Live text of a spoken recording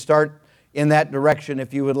start in that direction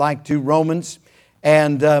if you would like to. Romans.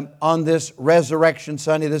 And on this Resurrection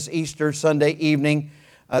Sunday, this Easter Sunday evening,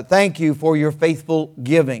 thank you for your faithful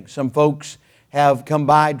giving. Some folks have come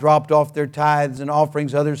by, dropped off their tithes and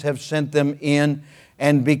offerings. Others have sent them in.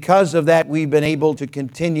 And because of that, we've been able to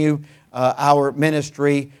continue our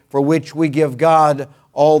ministry, for which we give God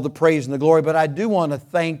all the praise and the glory. But I do want to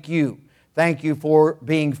thank you. Thank you for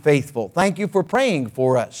being faithful. Thank you for praying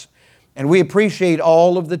for us. And we appreciate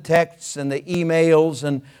all of the texts and the emails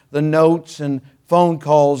and the notes and phone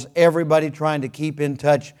calls, everybody trying to keep in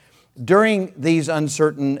touch during these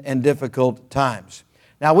uncertain and difficult times.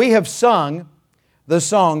 Now, we have sung the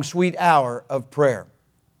song, Sweet Hour of Prayer.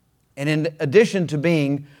 And in addition to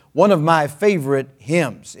being one of my favorite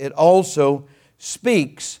hymns, it also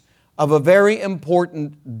speaks of a very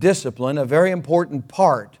important discipline, a very important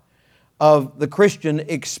part of the Christian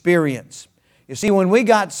experience. You see, when we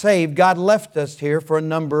got saved, God left us here for a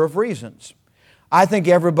number of reasons. I think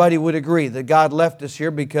everybody would agree that God left us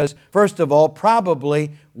here because, first of all,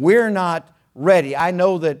 probably we're not ready. I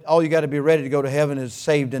know that all you got to be ready to go to heaven is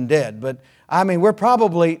saved and dead, but I mean, we're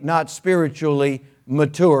probably not spiritually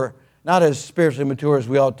mature, not as spiritually mature as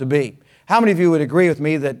we ought to be. How many of you would agree with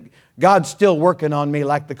me that God's still working on me,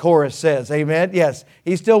 like the chorus says? Amen? Yes,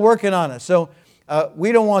 He's still working on us. So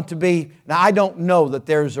we don't want to be, now I don't know that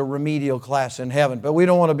there's a remedial class in heaven, but we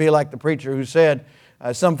don't want to be like the preacher who said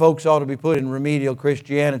some folks ought to be put in remedial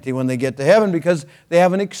Christianity when they get to heaven because they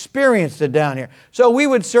haven't experienced it down here. So we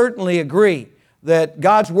would certainly agree that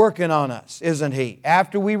God's working on us, isn't He?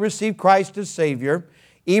 After we receive Christ as Savior,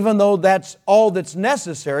 even though that's all that's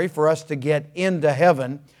necessary for us to get into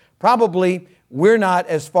heaven, probably we're not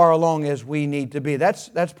as far along as we need to be. That's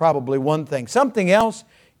probably one thing. Something else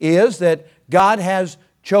is that God has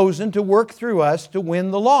chosen to work through us to win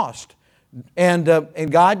the lost. And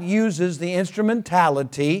God uses the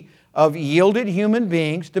instrumentality of yielded human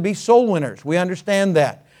beings to be soul winners. We understand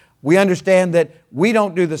that. We understand that we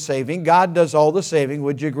don't do the saving. God does all the saving.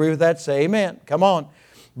 Would you agree with that? Say amen. Come on.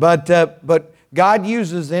 But God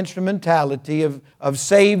uses the instrumentality of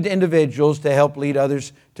saved individuals to help lead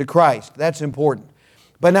others to Christ. That's important.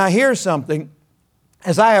 But now here's something.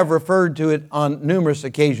 As I have referred to it on numerous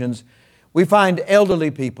occasions, we find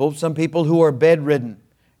elderly people, some people who are bedridden,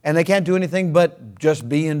 and they can't do anything but just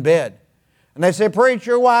be in bed. And they say,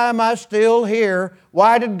 "Preacher, why am I still here?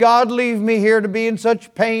 Why did God leave me here to be in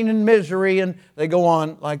such pain and misery?" And they go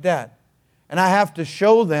on like that. And I have to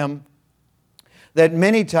show them that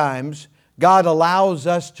many times God allows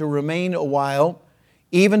us to remain a while,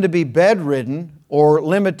 even to be bedridden or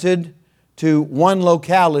limited to one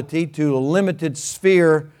locality, to a limited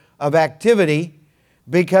sphere of activity,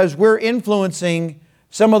 because we're influencing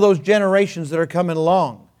some of those generations that are coming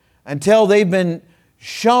along until they've been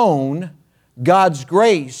shown God's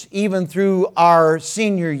grace even through our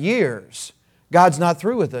senior years. God's not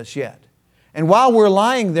through with us yet. And while we're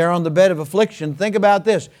lying there on the bed of affliction, think about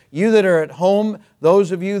this. You that are at home,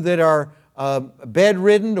 those of you that are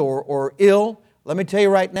bedridden or ill, let me tell you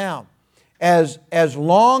right now, as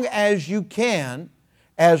long as you can,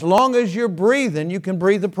 as long as you're breathing, you can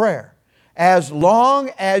breathe a prayer. As long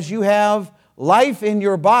as you have life in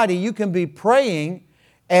your body, you can be praying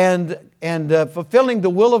and fulfilling the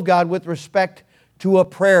will of God with respect to a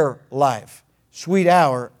prayer life. Sweet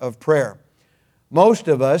hour of prayer. Most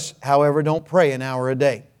of us, however, don't pray an hour a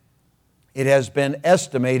day. It has been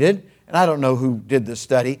estimated, and I don't know who did this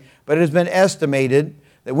study, but it has been estimated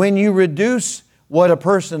that when you reduce what a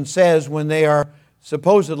person says when they are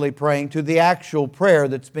supposedly praying to the actual prayer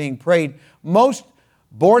that's being prayed, most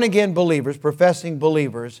born-again believers, professing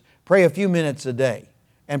believers, pray a few minutes a day,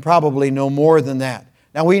 and probably no more than that.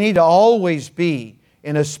 Now, we need to always be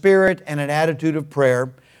in a spirit and an attitude of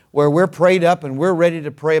prayer where we're prayed up and we're ready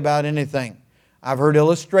to pray about anything. I've heard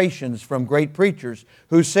illustrations from great preachers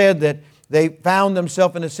who said that they found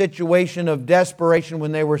themselves in a situation of desperation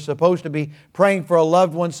when they were supposed to be praying for a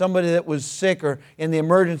loved one, somebody that was sick or in the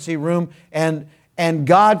emergency room, and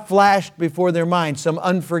God flashed before their mind some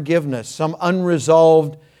unforgiveness, some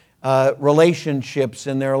unresolved relationships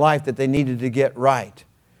in their life that they needed to get right.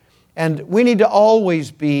 And we need to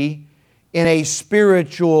always be in a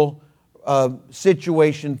spiritual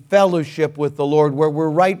situation, fellowship with the Lord, where we're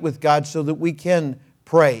right with God so that we can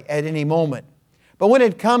pray at any moment. But when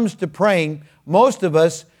it comes to praying, most of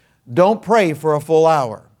us don't pray for a full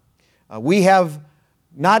hour. We have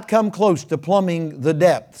not come close to plumbing the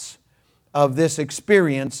depths of this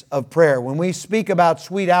experience of prayer. When we speak about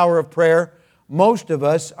sweet hour of prayer, most of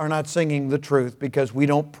us are not singing the truth because we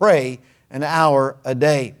don't pray an hour a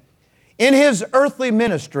day. In His earthly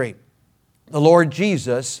ministry, the Lord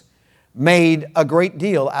Jesus made a great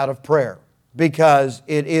deal out of prayer because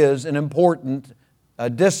it is an important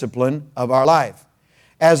discipline of our life.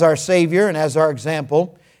 As our Savior and as our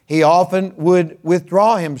example, He often would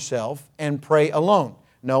withdraw Himself and pray alone.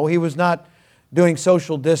 No, He was not doing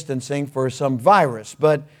social distancing for some virus,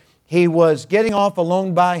 but He was getting off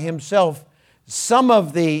alone by Himself. Some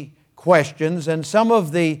of the questions and some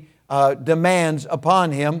of the demands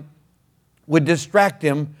upon Him would distract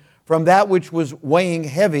Him from that which was weighing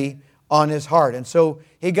heavy on His heart. And so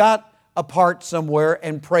He got apart somewhere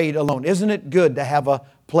and prayed alone. Isn't it good to have a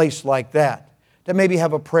place like that? To maybe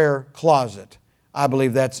have a prayer closet. I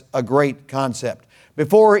believe that's a great concept.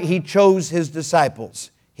 Before He chose His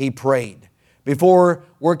disciples, He prayed. Before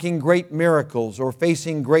working great miracles or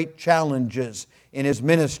facing great challenges in His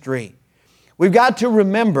ministry. We've got to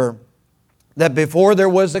remember that before there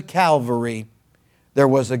was a Calvary, there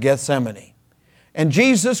was a Gethsemane. And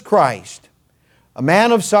Jesus Christ, a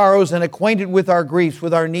man of sorrows and acquainted with our griefs,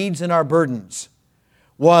 with our needs and our burdens,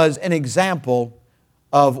 was an example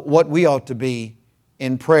of what we ought to be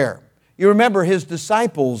in prayer. You remember His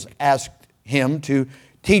disciples asked Him to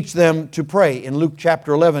teach them to pray in Luke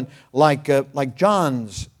chapter 11, like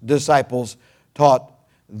John's disciples taught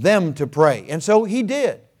them to pray. And so He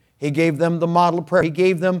did. He gave them the model prayer. He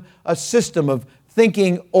gave them a system of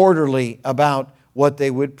thinking orderly about what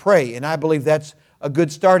they would pray. And I believe that's a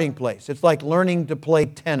good starting place. It's like learning to play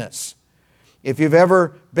tennis. If you've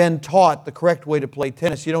ever been taught the correct way to play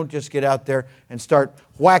tennis, you don't just get out there and start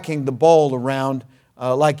whacking the ball around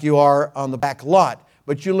like you are on the back lot.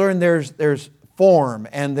 But you learn there's form,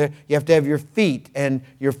 and you have to have your feet and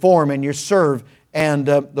your form and your serve and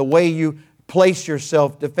the way you place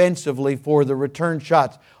yourself defensively for the return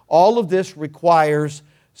shots. All of this requires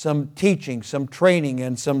some teaching, some training,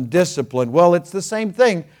 and some discipline. Well, it's the same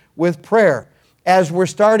thing with prayer. As we're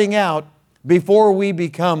starting out, before we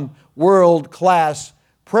become world-class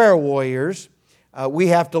prayer warriors, we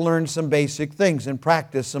have to learn some basic things and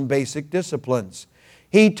practice some basic disciplines.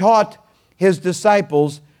 He taught His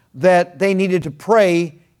disciples that they needed to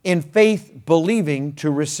pray in faith, believing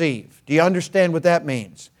to receive. Do you understand what that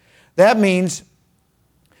means? That means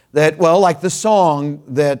that, well, like the song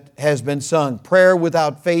that has been sung, prayer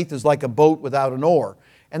without faith is like a boat without an oar.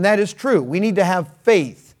 And that is true. We need to have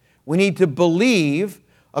faith. We need to believe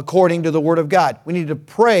according to the Word of God. We need to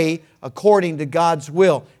pray according to God's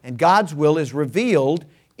will. And God's will is revealed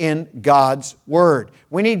in God's Word.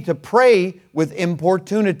 We need to pray with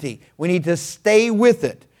importunity. We need to stay with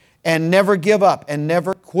it and never give up and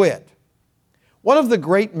never quit. One of the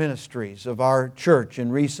great ministries of our church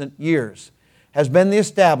in recent years has been the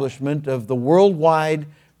establishment of the worldwide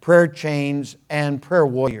prayer chains and prayer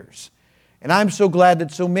warriors. And I'm so glad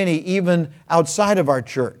that so many, even outside of our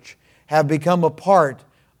church, have become a part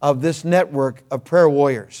of this network of prayer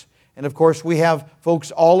warriors. And of course, we have folks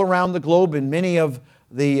all around the globe in many of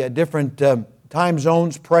the different time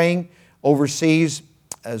zones praying overseas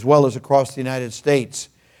as well as across the United States.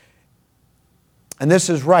 And this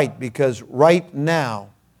is right, because right now,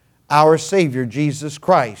 our Savior, Jesus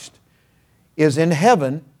Christ, is in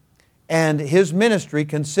heaven, and His ministry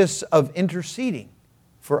consists of interceding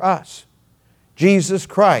for us. Jesus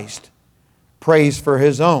Christ prays for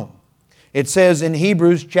His own. It says in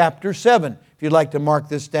Hebrews chapter 7, if you'd like to mark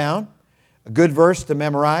this down, a good verse to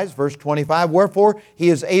memorize, verse 25, "Wherefore He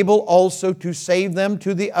is able also to save them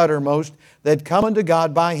to the uttermost that come unto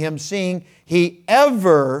God by Him, seeing He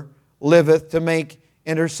ever liveth to make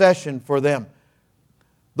intercession for them."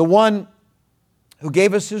 The one who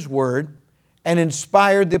gave us His Word and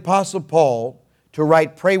inspired the Apostle Paul to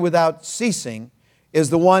write, "Pray without ceasing," is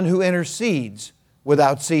the one who intercedes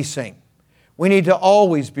without ceasing. We need to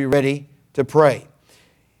always be ready to pray.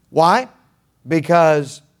 Why?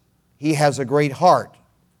 Because He has a great heart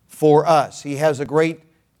for us. He has a great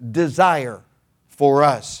desire for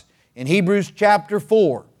us. In Hebrews chapter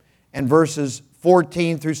 4 and verses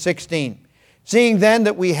 14 through 16, "Seeing then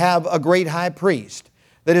that we have a great high priest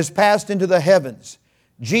that is passed into the heavens,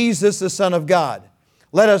 Jesus the Son of God,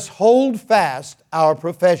 let us hold fast our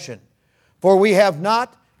profession. For we have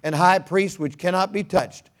not an high priest which cannot be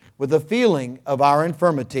touched with the feeling of our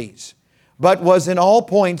infirmities, but was in all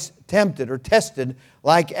points tempted," or tested,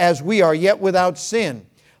 "like as we are, yet without sin.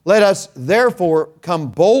 Let us therefore come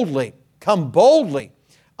boldly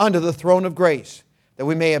unto the throne of grace, that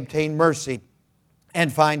we may obtain mercy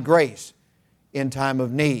and find grace in time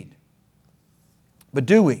of need." But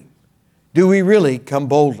do we? Do we really come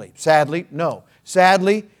boldly? Sadly, no.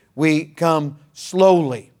 Sadly, we come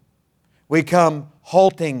slowly. We come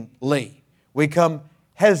haltingly. We come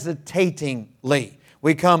hesitatingly.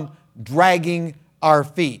 We come dragging our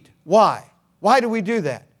feet. Why? Why do we do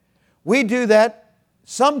that? We do that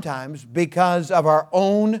sometimes because of our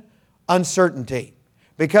own uncertainty,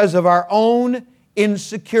 because of our own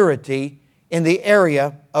insecurity in the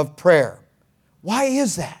area of prayer. Why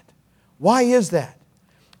is that? Why is that?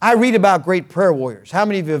 I read about great prayer warriors. How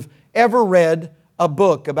many of you have ever read a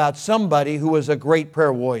book about somebody who was a great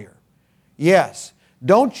prayer warrior? Yes.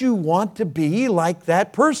 Don't you want to be like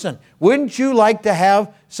that person? Wouldn't you like to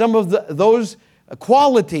have some of those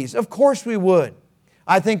qualities? Of course we would.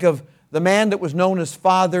 I think of the man that was known as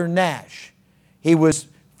Father Nash. He was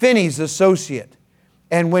Finney's associate.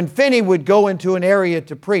 And when Finney would go into an area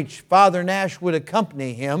to preach, Father Nash would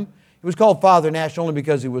accompany him. He was called Father Nash only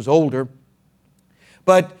because he was older.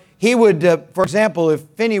 But he would, for example, if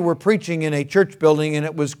Finney were preaching in a church building and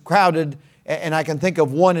it was crowded, and I can think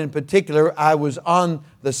of one in particular, I was on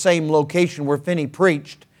the same location where Finney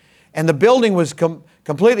preached, and the building was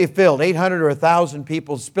completely filled, 800 or 1,000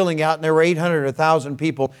 people spilling out, and there were 800 or 1,000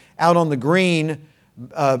 people out on the green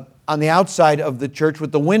on the outside of the church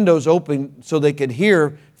with the windows open so they could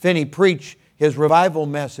hear Finney preach his revival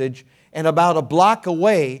message. And about a block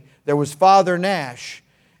away, there was Father Nash,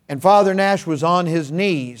 and Father Nash was on his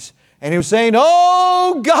knees, and he was saying,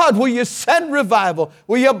 "Oh God, will you send revival?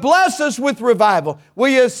 Will you bless us with revival? Will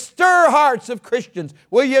you stir hearts of Christians?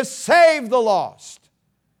 Will you save the lost?"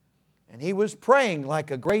 And he was praying like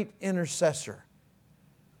a great intercessor.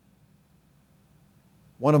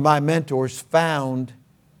 One of my mentors found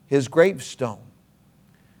his gravestone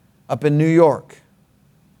up in New York,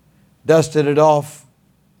 dusted it off,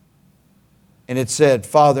 and it said,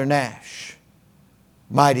 "Father Nash,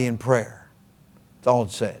 mighty in prayer." That's all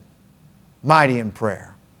it said. Mighty in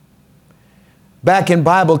prayer. Back in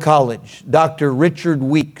Bible college, Dr. Richard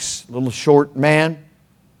Weeks, little short man,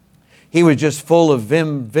 he was just full of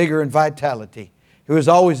vim, vigor, and vitality. He was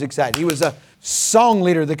always excited. He was a song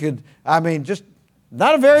leader that could, just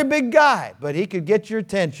not a very big guy, but he could get your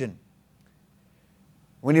attention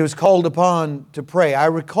when he was called upon to pray. I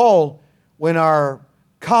recall when our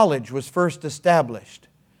college was first established,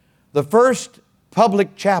 the first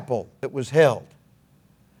public chapel that was held,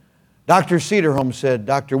 Dr. Cedarholm said,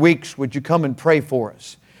 "Dr. Weeks, would you come and pray for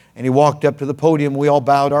us?" And he walked up to the podium. We all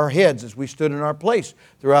bowed our heads as we stood in our place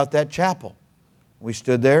throughout that chapel. We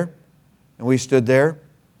stood there, and we stood there.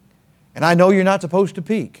 And I know you're not supposed to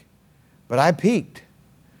peek, but I peeked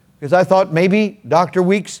because I thought maybe Dr.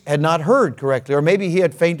 Weeks had not heard correctly, or maybe he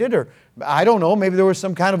had fainted, or I don't know, maybe there was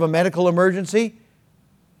some kind of a medical emergency.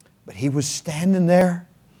 But he was standing there,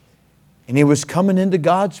 and he was coming into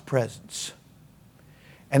God's presence.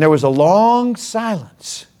 And there was a long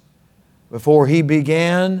silence before he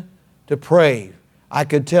began to pray. I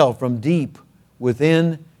could tell from deep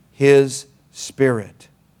within his spirit.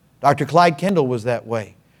 Dr. Clyde Kendall was that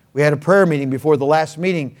way. We had a prayer meeting before the last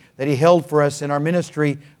meeting that he held for us in our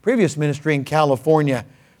ministry, previous ministry in California.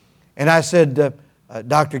 And I said,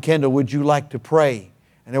 "Dr. Kendall, would you like to pray?"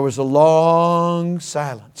 And there was a long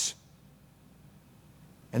silence.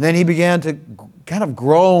 And then he began to kind of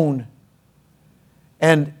groan.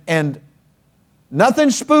 And nothing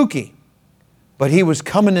spooky, but he was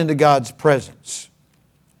coming into God's presence.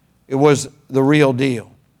 It was the real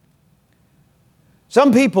deal.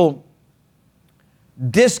 Some people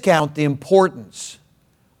discount the importance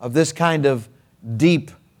of this kind of deep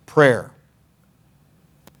prayer.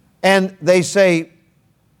 And they say,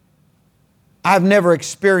 "I've never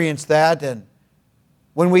experienced that." And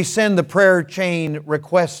when we send the prayer chain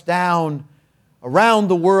requests down around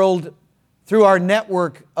the world through our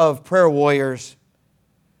network of prayer warriors,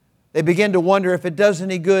 they begin to wonder if it does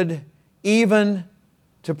any good even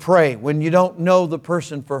to pray when you don't know the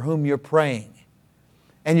person for whom you're praying.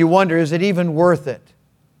 And you wonder, is it even worth it?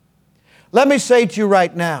 Let me say to you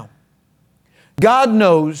right now, God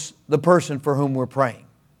knows the person for whom we're praying.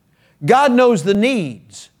 God knows the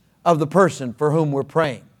needs of the person for whom we're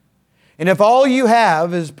praying. And if all you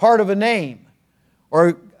have is part of a name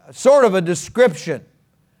or sort of a description,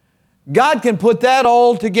 God can put that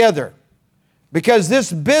all together, because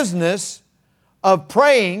this business of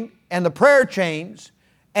praying and the prayer chains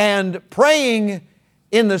and praying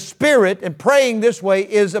in the Spirit and praying this way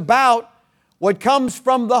is about what comes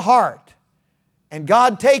from the heart and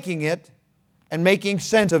God taking it and making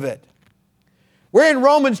sense of it. We're in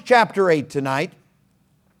Romans chapter 8 tonight.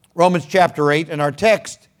 Romans chapter 8, and our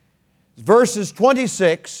text is verses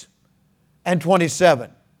 26 and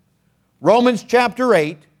 27. Romans chapter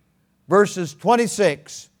 8, verses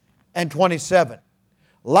 26 and 27.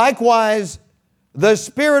 "Likewise, the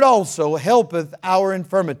Spirit also helpeth our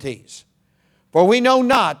infirmities. For we know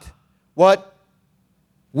not what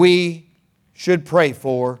we should pray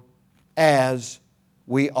for as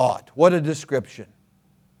we ought." What a description.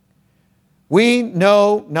 We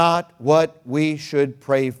know not what we should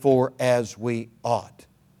pray for as we ought.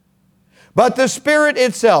 But the Spirit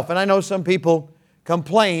itself, and I know some people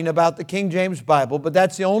complain about the King James Bible, but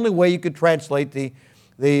that's the only way you could translate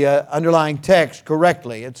the underlying text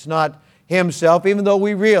correctly. It's not Himself, even though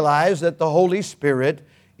we realize that the Holy Spirit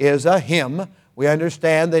is a Him. We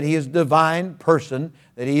understand that He is a divine person,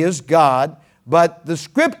 that He is God, but the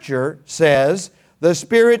Scripture says the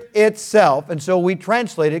Spirit itself, and so we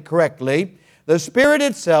translate it correctly, the Spirit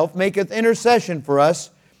itself maketh intercession for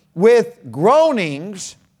us with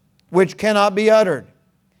groanings which cannot be uttered.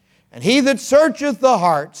 And He that searcheth the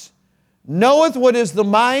hearts knoweth what is the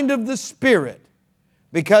mind of the Spirit,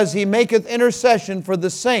 because He maketh intercession for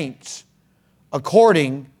the saints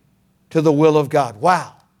according to the will of God.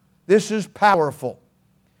 Wow, this is powerful.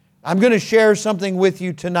 I'm going to share something with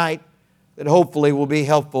you tonight that hopefully will be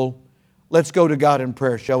helpful. Let's go to God in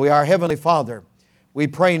prayer, shall we? Our Heavenly Father, we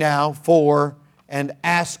pray now for and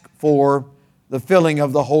ask for the filling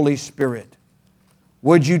of the Holy Spirit.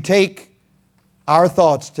 Would you take our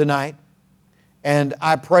thoughts tonight, and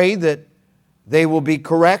I pray that they will be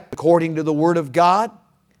correct according to the Word of God,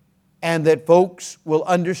 and that folks will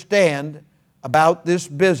understand about this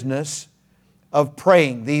business of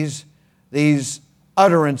praying, these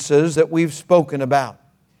utterances that we've spoken about.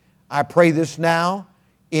 I pray this now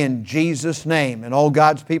in Jesus' name. And all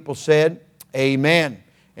God's people said, amen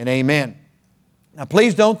and amen. Now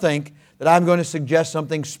please don't think that I'm going to suggest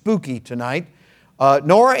something spooky tonight,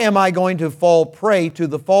 nor am I going to fall prey to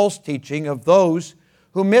the false teaching of those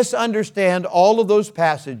who misunderstand all of those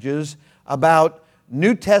passages about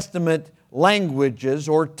New Testament languages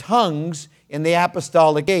or tongues in the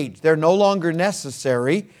apostolic age. They're no longer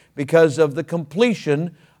necessary because of the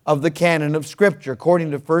completion of the canon of Scripture.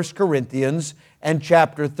 According to 1 Corinthians and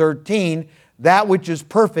chapter 13, that which is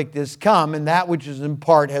perfect is come, and that which is in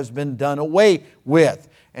part has been done away with.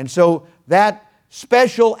 And so that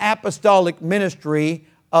special apostolic ministry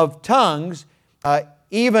of tongues,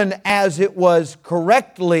 even as it was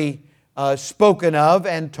correctly spoken of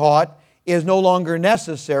and taught, is no longer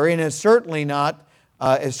necessary, and is certainly not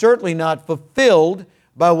fulfilled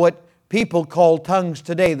by what people call tongues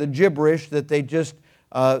today, the gibberish that they just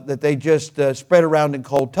spread around and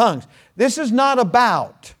call tongues. This is not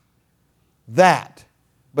about that,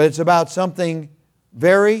 but it's about something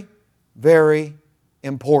very, very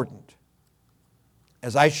important.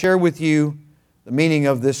 As I share with you the meaning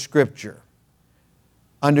of this Scripture,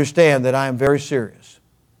 understand that I am very serious.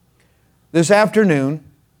 This afternoon,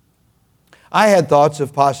 I had thoughts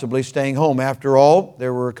of possibly staying home. After all,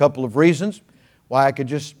 there were a couple of reasons why I could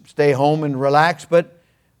just stay home and relax, but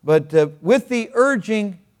with the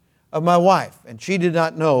urging of my wife, and she did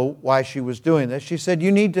not know why she was doing this, she said,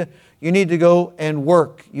 you need to go and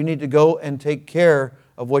work. You need to go and take care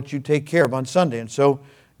of what you take care of on Sunday. And so,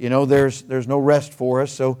 there's no rest for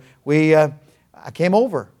us. So I came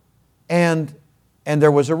over, and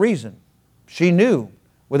there was a reason. She knew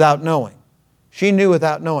without knowing. She knew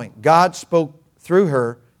without knowing. God spoke through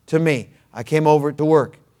her to me. I came over to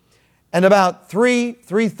work. And about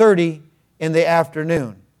 3:30 in the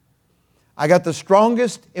afternoon, I got the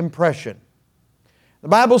strongest impression. The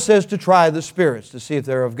Bible says to try the spirits to see if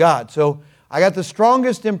they're of God. So I got the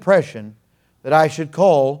strongest impression that I should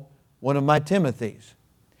call one of my Timothys.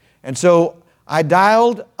 And so I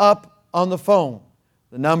dialed up on the phone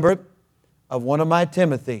the number of one of my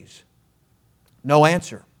Timothys. No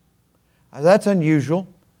answer. That's unusual.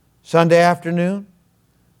 Sunday afternoon,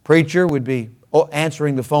 preacher would be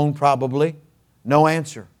answering the phone probably. No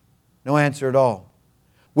answer. No answer at all.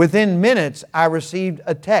 Within minutes, I received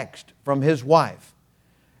a text from his wife.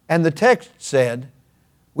 And the text said,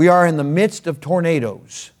 we are in the midst of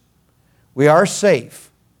tornadoes. We are safe.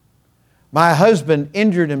 My husband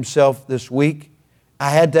injured himself this week.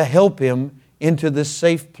 I had to help him into this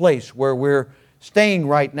safe place where we're staying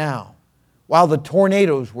right now, while the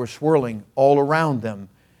tornadoes were swirling all around them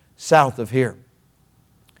south of here.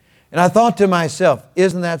 And I thought to myself,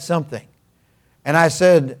 isn't that something? And I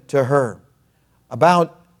said to her,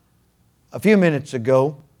 about a few minutes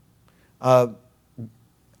ago,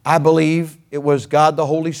 I believe it was God the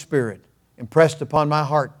Holy Spirit impressed upon my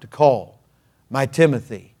heart to call my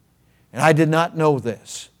Timothy. And I did not know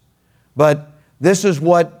this. But this is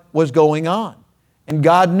what was going on. And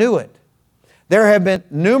God knew it. There have been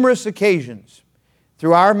numerous occasions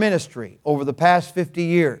through our ministry over the past 50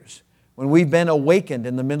 years when we've been awakened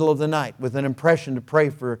in the middle of the night with an impression to pray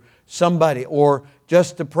for somebody, or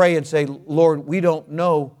just to pray and say, Lord, we don't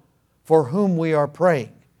know for whom we are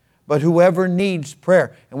praying, but whoever needs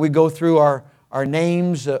prayer. And we go through our our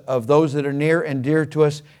names of those that are near and dear to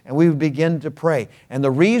us, and we would begin to pray. And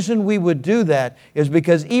the reason we would do that is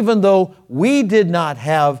because even though we did not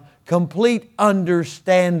have complete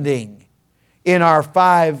understanding in our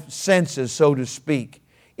five senses, so to speak,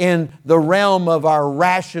 in the realm of our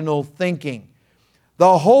rational thinking,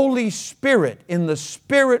 the Holy Spirit in the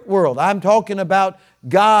spirit world, I'm talking about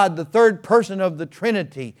God, the third person of the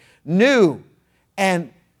Trinity, knew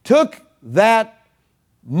and took that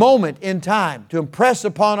moment in time to impress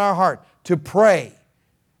upon our heart to pray.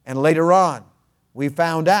 And later on, we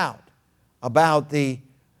found out about the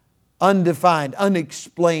undefined,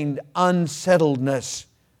 unexplained unsettledness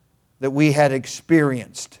that we had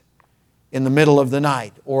experienced in the middle of the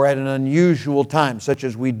night or at an unusual time, such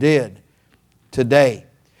as we did today.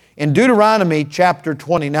 In Deuteronomy chapter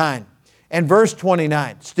 29 and verse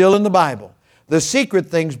 29, still in the Bible, the secret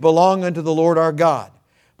things belong unto the Lord our God,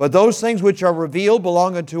 but those things which are revealed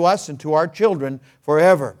belong unto us and to our children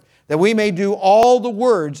forever, that we may do all the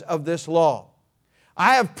words of this law.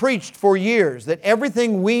 I have preached for years that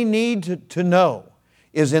everything we need to know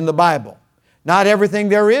is in the Bible. Not everything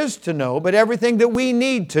there is to know, but everything that we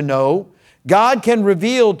need to know, God can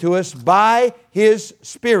reveal to us by His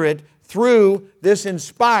Spirit through this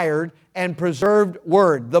inspired and preserved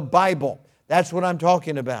Word, the Bible. That's what I'm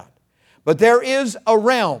talking about. But there is a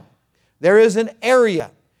realm, there is an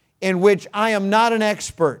area in which I am not an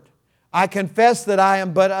expert. I confess that I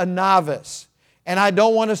am but a novice, and I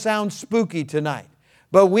don't want to sound spooky tonight.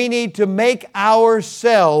 But we need to make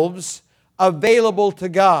ourselves available to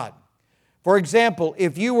God. For example,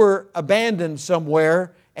 if you were abandoned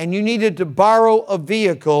somewhere and you needed to borrow a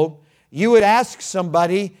vehicle, you would ask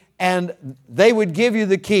somebody and they would give you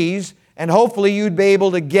the keys, and hopefully you'd be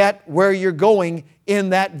able to get where you're going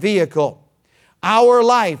in that vehicle. Our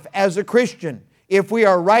life as a Christian, if we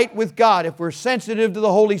are right with God, if we're sensitive to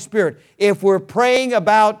the Holy Spirit, if we're praying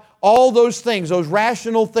about all those things, those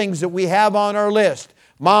rational things that we have on our list,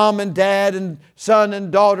 mom and dad and son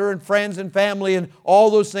and daughter and friends and family and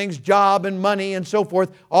all those things, job and money and so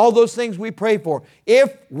forth, all those things we pray for.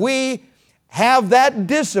 If we have that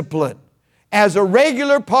discipline as a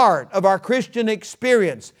regular part of our Christian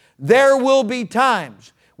experience, there will be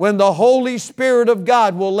times when the Holy Spirit of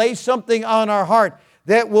God will lay something on our heart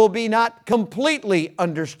that will be not completely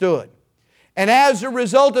understood. And as a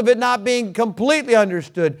result of it not being completely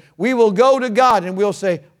understood, we will go to God and we'll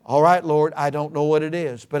say, all right, Lord, I don't know what it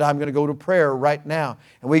is, but I'm going to go to prayer right now.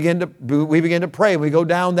 And we begin to pray. We go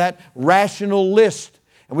down that rational list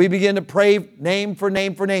and we begin to pray name for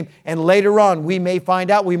name for name. And later on, we may find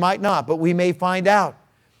out, we might not, but we may find out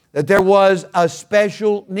that there was a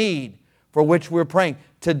special need for which we're praying.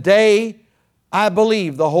 Today, I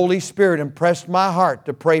believe the Holy Spirit impressed my heart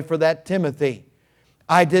to pray for that Timothy.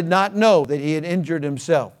 I did not know that he had injured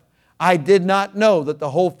himself. I did not know that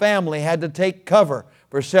the whole family had to take cover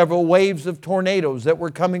for several waves of tornadoes that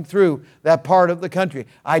were coming through that part of the country.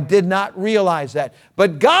 I did not realize that.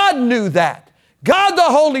 But God knew that. God, the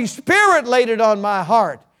Holy Spirit, laid it on my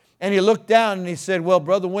heart. And He looked down and He said, well,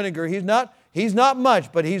 Brother Winiger, he's not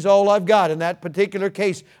much, but he's all I've got. In that particular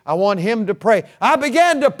case, I want him to pray. I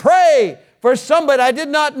began to pray for somebody. I did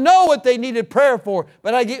not know what they needed prayer for,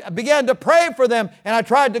 but I began to pray for them, and I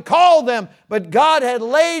tried to call them, but God had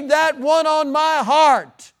laid that one on my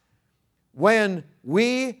heart. When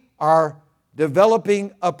we are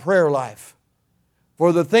developing a prayer life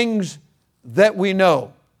for the things that we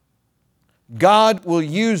know, God will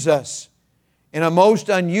use us in a most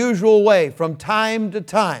unusual way from time to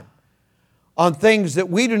time on things that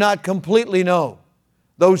we do not completely know,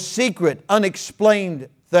 those secret, unexplained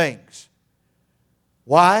things.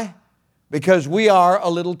 Why? Because we are a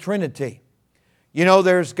little Trinity. You know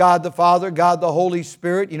there's God the Father, God the Holy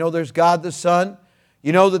Spirit. You know there's God the Son.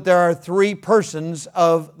 You know that there are three persons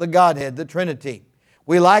of the Godhead, the Trinity.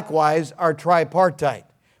 We likewise are tripartite.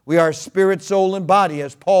 We are spirit, soul, and body,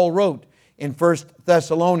 as Paul wrote in 1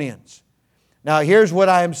 Thessalonians. Now here's what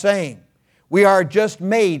I am saying. We are just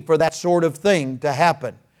made for that sort of thing to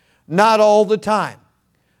happen. Not all the time.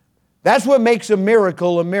 That's what makes a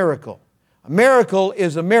miracle a miracle. A miracle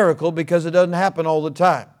is a miracle because it doesn't happen all the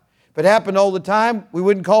time. If it happened all the time, we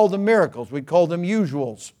wouldn't call them miracles. We'd call them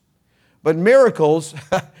usuals. But miracles,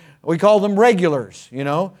 we call them regulars,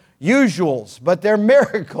 usuals. But they're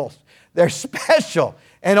miracles. They're special.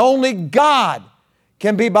 And only God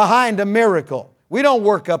can be behind a miracle. We don't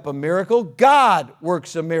work up a miracle. God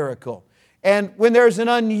works a miracle. And when there's an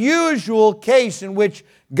unusual case in which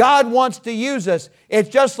God wants to use us, it's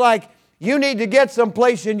just like you need to get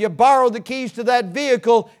someplace and you borrow the keys to that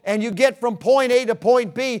vehicle and you get from point A to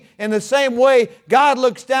point B. In the same way, God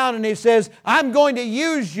looks down and He says, I'm going to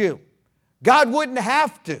use you. God wouldn't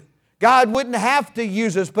have to. God wouldn't have to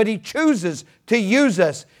use us, but He chooses to use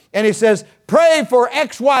us. And He says, pray for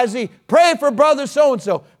XYZ, pray for brother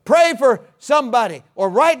so-and-so, pray for somebody. Or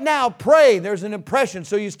right now, pray. There's an impression.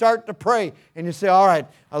 So you start to pray and you say, all right,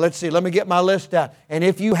 let's see, let me get my list out. And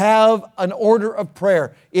if you have an order of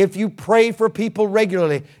prayer, if you pray for people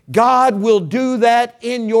regularly, God will do that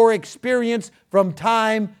in your experience from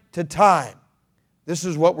time to time. This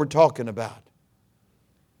is what we're talking about.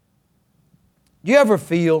 Do you ever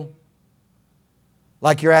feel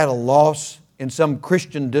like you're at a loss in some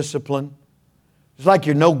Christian discipline? It's like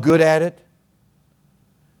you're no good at it.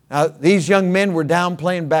 Now, these young men were down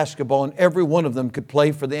playing basketball, and every one of them could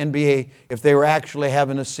play for the NBA if they were actually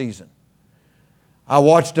having a season. I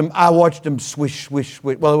watched them swish, swish,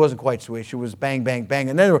 swish. Well, it wasn't quite swish. It was bang, bang, bang.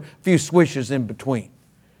 And then there were a few swishes in between.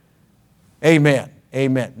 Amen.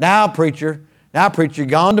 Amen. Now, preacher,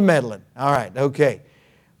 gone to meddling. All right, okay.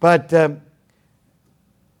 But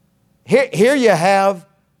here you have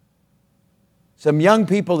some young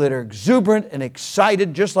people that are exuberant and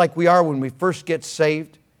excited, just like we are when we first get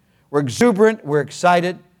saved. We're exuberant, we're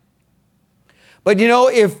excited. But you know,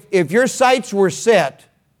 if your sights were set,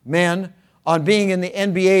 men, on being in the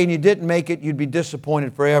NBA and you didn't make it, you'd be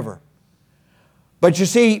disappointed forever. But you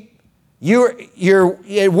see,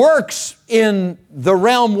 it works in the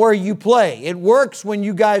realm where you play. It works when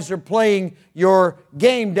you guys are playing your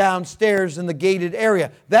game downstairs in the gated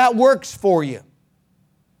area. That works for you.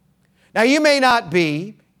 Now, you may not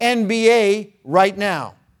be NBA right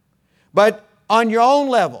now, but on your own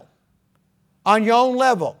level,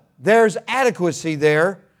 there's adequacy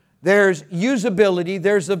there, there's usability,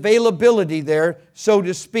 there's availability there, so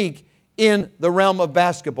to speak, in the realm of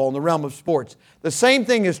basketball, in the realm of sports. The same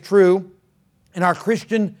thing is true in our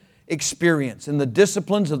Christian experience, in the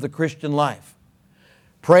disciplines of the Christian life.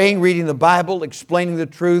 Praying, reading the Bible, explaining the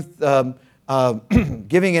truth,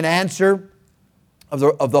 giving an answer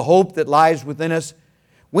of the hope that lies within us.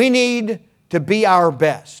 We need to be our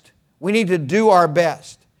best. We need to do our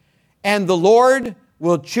best. And the Lord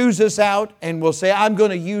will choose us out and will say, I'm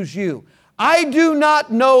going to use you. I do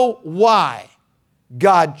not know why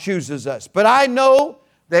God chooses us, but I know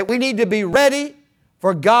that we need to be ready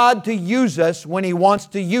for God to use us when He wants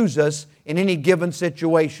to use us in any given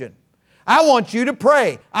situation. I want you to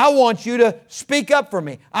pray. I want you to speak up for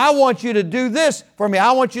me. I want you to do this for me.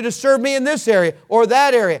 I want you to serve me in this area or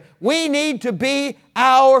that area. We need to be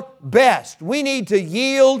our best. We need to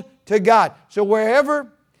yield to God. So wherever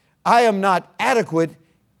I am not adequate,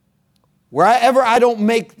 wherever I don't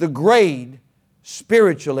make the grade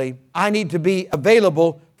spiritually, I need to be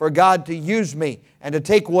available for God to use me and to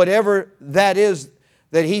take whatever that is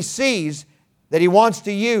that He sees that He wants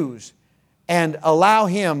to use and allow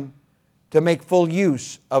Him to make full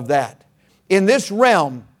use of that. In this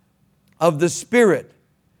realm of the Spirit,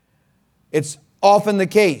 it's often the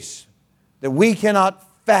case that we cannot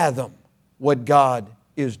fathom what God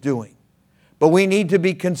is doing. But we need to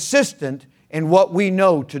be consistent in what we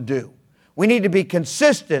know to do. We need to be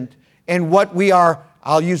consistent in what we are,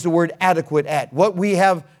 I'll use the word adequate at, what we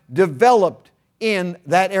have developed in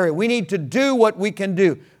that area. We need to do what we can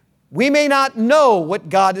do. We may not know what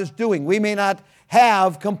God is doing. We may not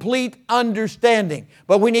have complete understanding,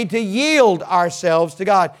 but we need to yield ourselves to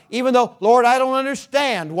God. Even though, Lord, I don't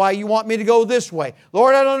understand why you want me to go this way.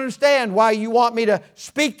 Lord, I don't understand why you want me to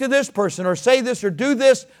speak to this person or say this or do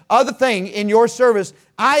this other thing in your service.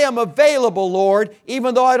 I am available, Lord,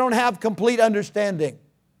 even though I don't have complete understanding.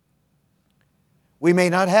 We may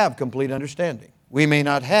not have complete understanding. We may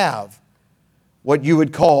not have what you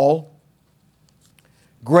would call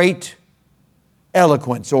great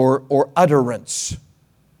eloquence or utterance.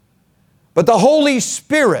 But the Holy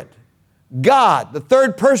Spirit, God, the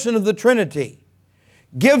third person of the Trinity,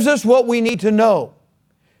 gives us what we need to know.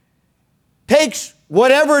 Takes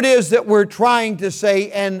whatever it is that we're trying to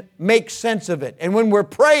say and makes sense of it. And when we're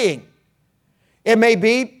praying, it may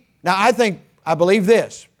be, now I believe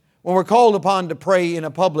this, when we're called upon to pray in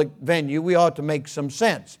a public venue, we ought to make some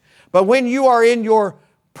sense. But when you are in your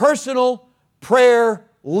personal prayer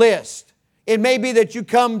list, it may be that you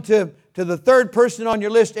come to the third person on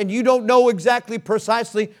your list and you don't know exactly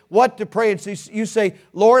precisely what to pray. And so you say,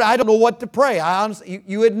 Lord, I don't know what to pray.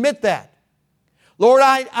 You admit that. Lord,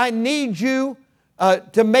 I need you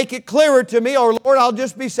to make it clearer to me, or Lord, I'll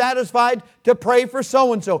just be satisfied to pray for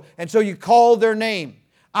so-and-so. And so you call their name.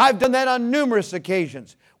 I've done that on numerous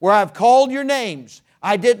occasions where I've called your names.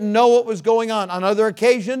 I didn't know what was going on. On other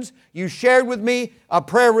occasions, you shared with me a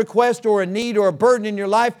prayer request or a need or a burden in your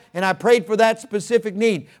life, and I prayed for that specific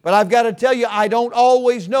need. But I've got to tell you, I don't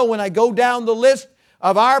always know when I go down the list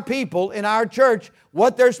of our people in our church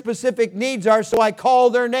what their specific needs are, so I call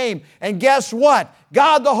their name. And guess what?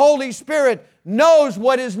 God the Holy Spirit knows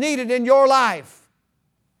what is needed in your life.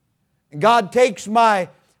 And God takes my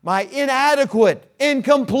inadequate,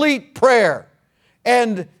 incomplete prayer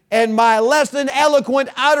and my less than eloquent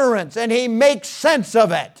utterance, and He makes sense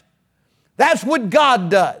of it. That's what God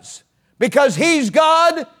does. Because He's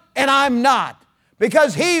God and I'm not.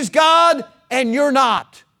 Because He's God and you're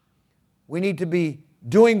not. We need to be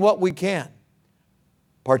doing what we can,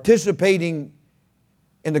 participating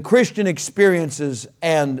in the Christian experiences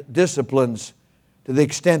and disciplines to the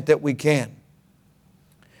extent that we can.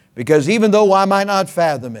 Because even though I might not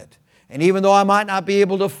fathom it, and even though I might not be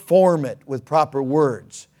able to form it with proper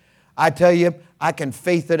words, I tell you, I can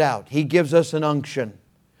faith it out. He gives us an unction.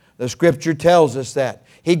 The Scripture tells us that.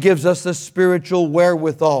 He gives us the spiritual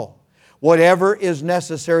wherewithal, whatever is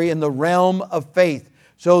necessary in the realm of faith,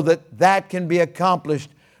 so that that can be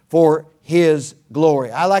accomplished for His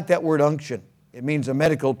glory. I like that word unction. It means a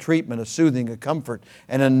medical treatment, a soothing, a comfort,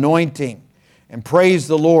 an anointing. And praise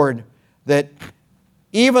the Lord that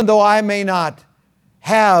even though I may not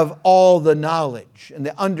have all the knowledge and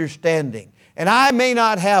the understanding, and I may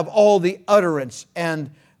not have all the utterance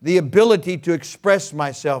and the ability to express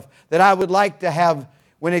myself that I would like to have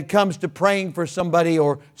when it comes to praying for somebody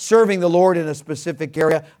or serving the Lord in a specific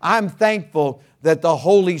area, I'm thankful that the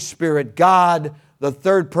Holy Spirit, God, the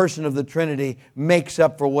third person of the Trinity, makes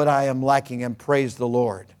up for what I am lacking, and praise the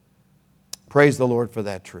Lord. Praise the Lord for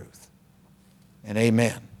that truth. And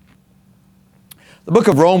amen. The book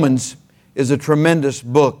of Romans is a tremendous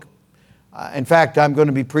book. In fact, I'm going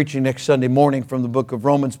to be preaching next Sunday morning from the book of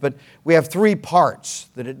Romans, but we have 3 parts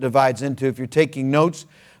that it divides into. If you're taking notes,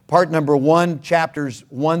 part number 1, chapters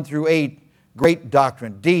 1 through 8, great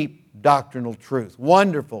doctrine, deep doctrinal truth.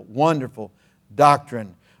 Wonderful, wonderful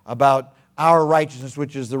doctrine about our righteousness,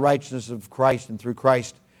 which is the righteousness of Christ and through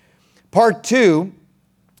Christ. Part 2,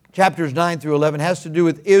 chapters 9 through 11, has to do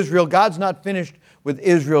with Israel. God's not finished with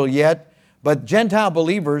Israel yet, but Gentile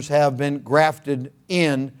believers have been grafted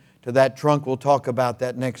in to that trunk. We'll talk about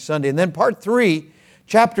that next Sunday. And then part 3,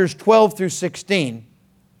 chapters 12 through 16,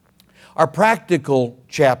 are practical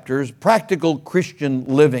chapters, practical Christian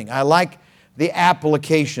living. I like the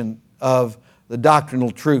application of the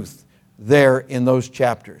doctrinal truth there in those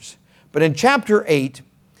chapters. But in chapter 8,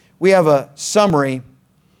 we have a summary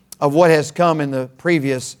of what has come in the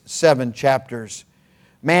previous 7 chapters.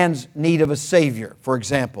 Man's need of a Savior, for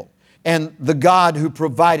example, and the God who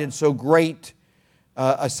provided so great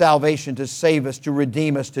a salvation to save us, to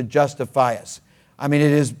redeem us, to justify us. I mean,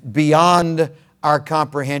 it is beyond our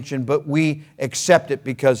comprehension, but we accept it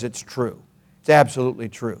because it's true. It's absolutely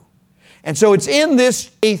true. And so it's in this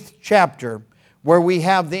 8th chapter where we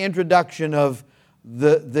have the introduction of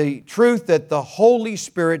the truth that the Holy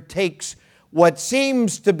Spirit takes what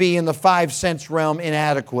seems to be in the 5 sense realm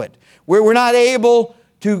inadequate, where we're not able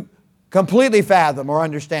to completely fathom or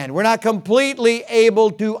understand. We're not completely able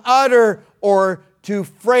to utter or to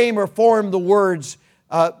frame or form the words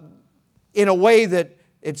in a way that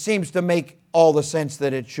it seems to make all the sense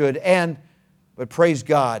that it should. But praise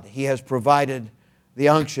God, He has provided the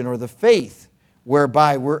unction or the faith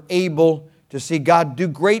whereby we're able to see God do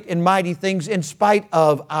great and mighty things in spite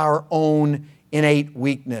of our own innate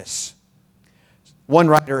weakness. One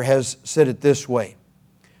writer has said it this way: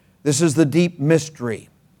 this is the deep mystery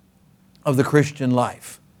of the Christian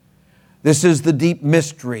life. This is the deep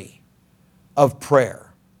mystery of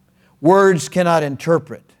prayer. Words cannot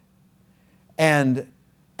interpret, and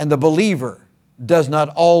the believer does not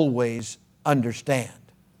always understand.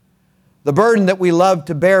 The burden that we love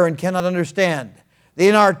to bear and cannot understand, the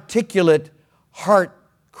inarticulate heart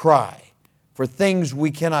cry for things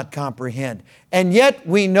we cannot comprehend. And yet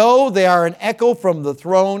we know they are an echo from the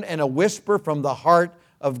throne and a whisper from the heart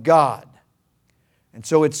of God. And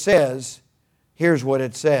so it says, here's what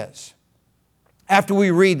it says. After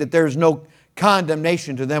we read that there is no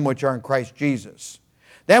condemnation to them which are in Christ Jesus,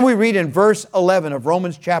 then we read in verse 11 of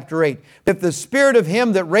Romans chapter 8, if the Spirit of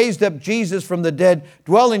Him that raised up Jesus from the dead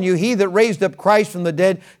dwell in you, He that raised up Christ from the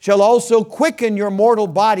dead shall also quicken your mortal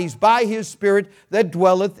bodies by His Spirit that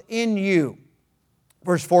dwelleth in you.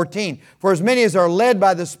 Verse 14, for as many as are led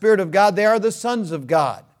by the Spirit of God, they are the sons of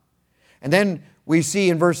God. And then we see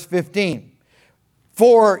in verse 15,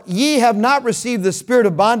 for ye have not received the spirit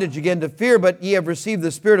of bondage again to fear, but ye have received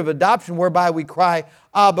the Spirit of adoption, whereby we cry,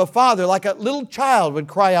 Abba, Father, like a little child would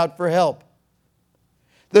cry out for help.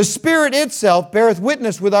 The Spirit itself beareth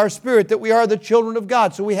witness with our spirit that we are the children of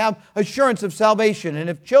God. So we have assurance of salvation. And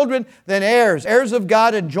if children, then heirs, heirs of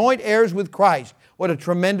God and joint heirs with Christ. What a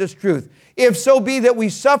tremendous truth. If so be that we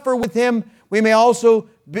suffer with Him, we may also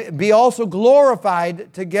be also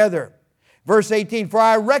glorified together. Verse 18, for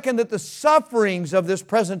I reckon that the sufferings of this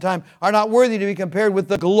present time are not worthy to be compared with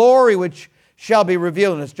the glory which shall be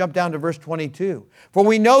revealed. And let's jump down to verse 22. For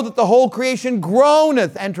we know that the whole creation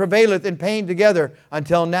groaneth and travaileth in pain together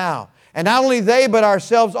until now. And not only they, but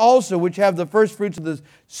ourselves also, which have the first fruits of the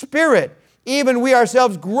Spirit, even we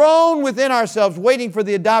ourselves groan within ourselves, waiting for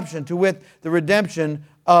the adoption, to wit, the redemption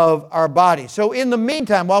of our body. So in the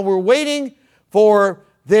meantime, while we're waiting for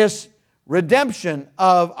this redemption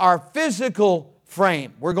of our physical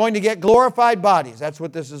frame, we're going to get glorified bodies. That's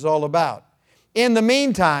what this is all about. In the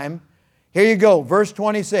meantime, here you go, verse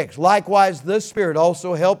 26. Likewise, the Spirit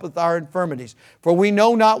also helpeth our infirmities. For we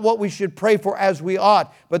know not what we should pray for as we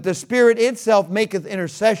ought, but the Spirit itself maketh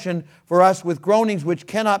intercession for us with groanings which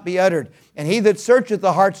cannot be uttered. And He that searcheth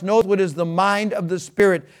the hearts knoweth what is the mind of the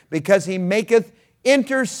Spirit, because He maketh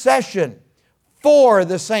intercession for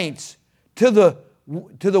the saints to the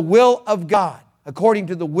will of God, according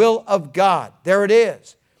to the will of God. There it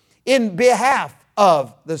is. In behalf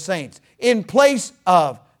of the saints, in place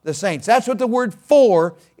of the saints. That's what the word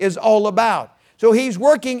for is all about. So He's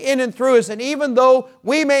working in and through us, and even though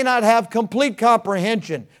we may not have complete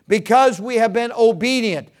comprehension, because we have been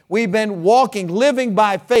obedient, we've been walking, living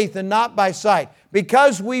by faith and not by sight,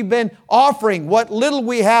 because we've been offering what little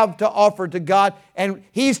we have to offer to God, and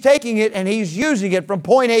He's taking it and He's using it from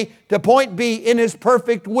point A to point B in His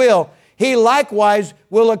perfect will, He likewise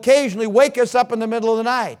will occasionally wake us up in the middle of the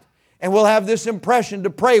night. And we'll have this impression to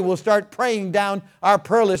pray. We'll start praying down our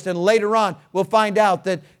prayer list, and later on we'll find out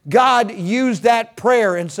that God used that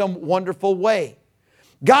prayer in some wonderful way.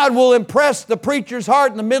 God will impress the preacher's heart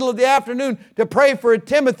in the middle of the afternoon to pray for a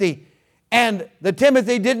Timothy. And the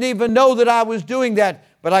Timothy didn't even know that I was doing that,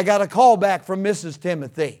 but I got a call back from Mrs.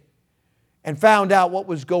 Timothy and found out what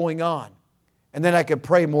was going on. And then I could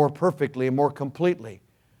pray more perfectly and more completely.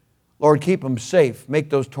 Lord, keep them safe. Make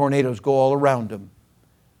those tornadoes go all around them.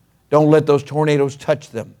 Don't let those tornadoes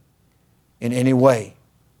touch them in any way.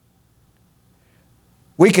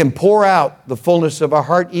 We can pour out the fullness of our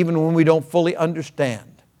heart even when we don't fully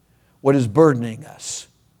understand what is burdening us.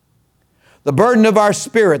 The burden of our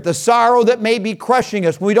spirit, the sorrow that may be crushing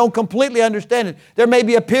us when we don't completely understand it. There may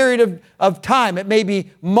be a period of time. It may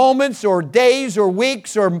be moments or days or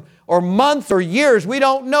weeks or months or years. We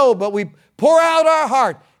don't know, but we pour out our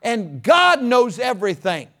heart, and God knows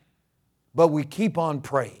everything. But we keep on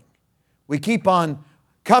praying. We keep on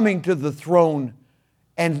coming to the throne,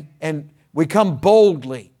 and we come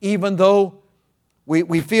boldly, even though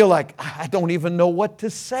we feel like, I don't even know what to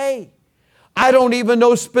say. I don't even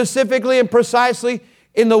know specifically and precisely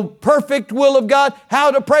in the perfect will of God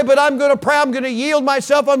how to pray, but I'm going to pray. I'm going to yield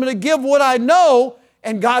myself. I'm going to give what I know,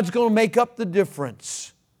 and God's going to make up the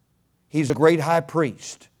difference. He's a great high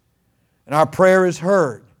priest, and our prayer is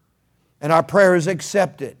heard, and our prayer is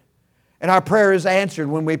accepted. And our prayer is answered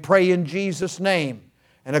when we pray in Jesus' name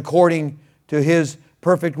and according to His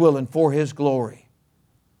perfect will and for His glory.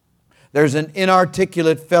 There's an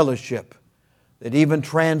inarticulate fellowship that even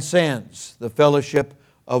transcends the fellowship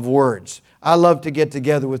of words. I love to get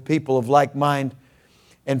together with people of like mind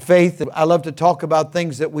and faith. I love to talk about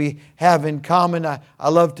things that we have in common. I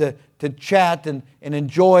love to chat and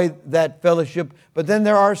enjoy that fellowship. But then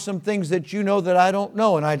there are some things that you know that I don't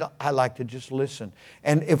know, and I like to just listen.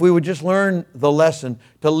 And if we would just learn the lesson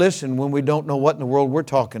to listen when we don't know what in the world we're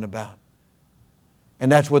talking about.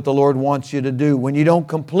 And that's what the Lord wants you to do. When you don't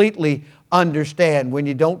completely understand, when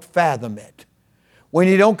you don't fathom it, when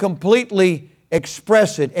you don't completely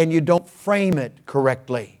express it and you don't frame it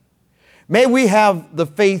correctly. May we have the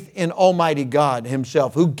faith in Almighty God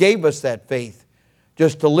Himself, who gave us that faith,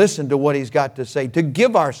 just to listen to what He's got to say, to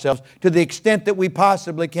give ourselves to the extent that we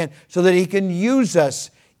possibly can, so that He can use us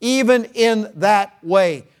even in that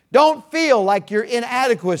way. Don't feel like your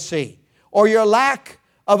inadequacy or your lack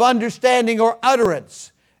of understanding or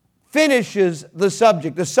utterance finishes the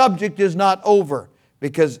subject. The subject is not over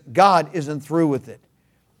because God isn't through with it.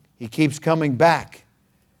 He keeps coming back,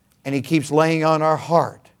 and He keeps laying on our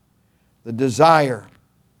heart the desire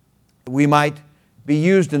that we might be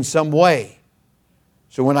used in some way.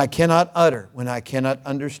 So when I cannot utter, when I cannot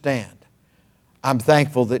understand, I'm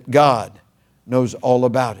thankful that God knows all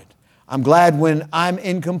about it. I'm glad when I'm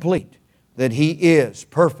incomplete that He is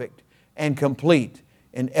perfect and complete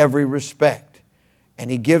in every respect.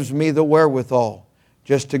 And He gives me the wherewithal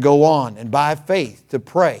just to go on and by faith to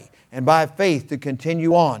pray and by faith to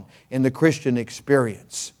continue on in the Christian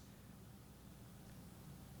experience.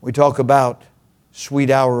 We talk about sweet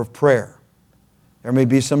hour of prayer. There may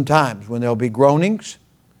be some times when there'll be groanings.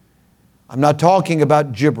 I'm not talking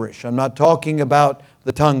about gibberish. I'm not talking about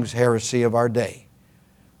the tongues heresy of our day.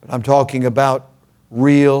 But I'm talking about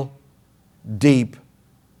real, deep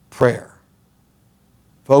prayer.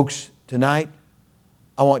 Folks, tonight,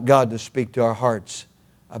 I want God to speak to our hearts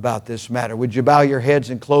about this matter. Would you bow your heads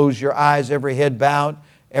and close your eyes, every head bowed,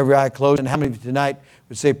 every eye closed? And how many of you tonight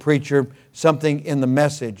would say, preacher, something in the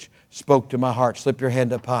message spoke to my heart? Slip your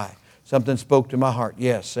hand up high. Something spoke to my heart.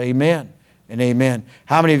 Yes, amen and amen.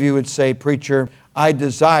 How many of you would say, preacher, I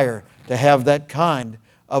desire to have that kind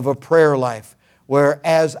of a prayer life where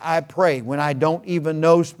as I pray, when I don't even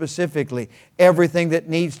know specifically everything that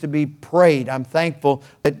needs to be prayed, I'm thankful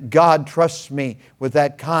that God trusts me with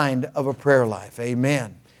that kind of a prayer life.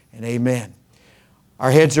 Amen and amen.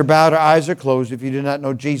 Our heads are bowed, our eyes are closed. If you do not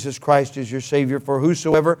know Jesus Christ as your Savior, for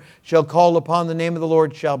whosoever shall call upon the name of the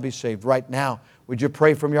Lord shall be saved. Right now, would you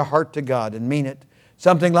pray from your heart to God and mean it?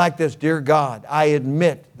 Something like this: Dear God, I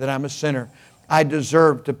admit that I'm a sinner. I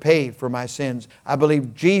deserve to pay for my sins. I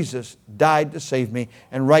believe Jesus died to save me.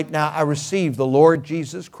 And right now I receive the Lord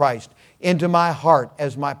Jesus Christ into my heart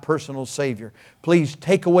as my personal Savior. Please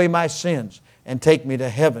take away my sins and take me to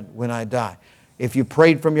heaven when I die. If you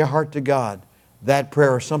prayed from your heart to God that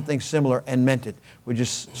prayer or something similar and meant it, would you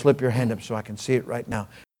slip your hand up so I can see it right now?